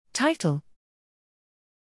Title: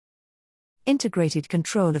 Integrated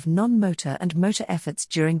control of non-motor and motor efforts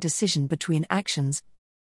during decision between actions.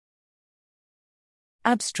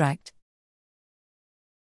 Abstract: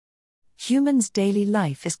 Humans' daily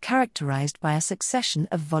life is characterized by a succession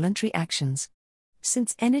of voluntary actions.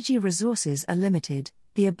 Since energy resources are limited,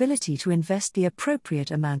 the ability to invest the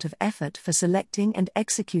appropriate amount of effort for selecting and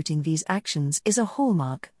executing these actions is a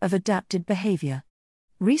hallmark of adapted behavior.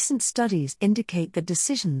 Recent studies indicate that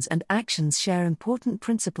decisions and actions share important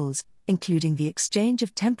principles, including the exchange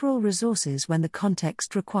of temporal resources when the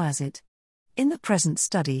context requires it. In the present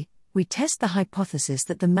study, we test the hypothesis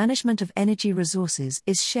that the management of energy resources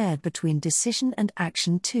is shared between decision and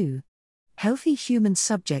action too. Healthy human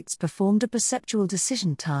subjects performed a perceptual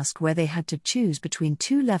decision task where they had to choose between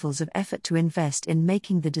two levels of effort to invest in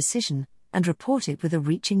making the decision, and report it with a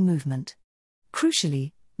reaching movement.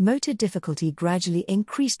 Crucially, motor difficulty gradually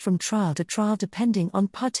increased from trial to trial depending on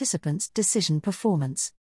participants' decision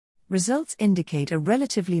performance. Results indicate a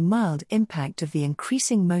relatively mild impact of the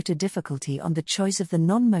increasing motor difficulty on the choice of the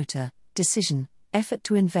non-motor decision effort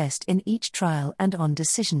to invest in each trial and on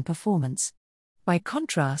decision performance. By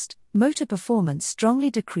contrast, motor performance strongly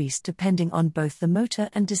decreased depending on both the motor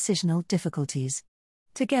and decisional difficulties.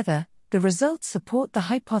 Together, the results support the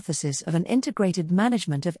hypothesis of an integrated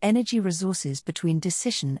management of energy resources between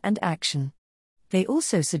decision and action. They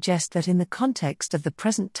also suggest that in the context of the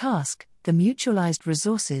present task, the mutualized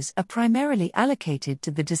resources are primarily allocated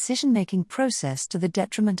to the decision-making process to the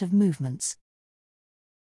detriment of movements.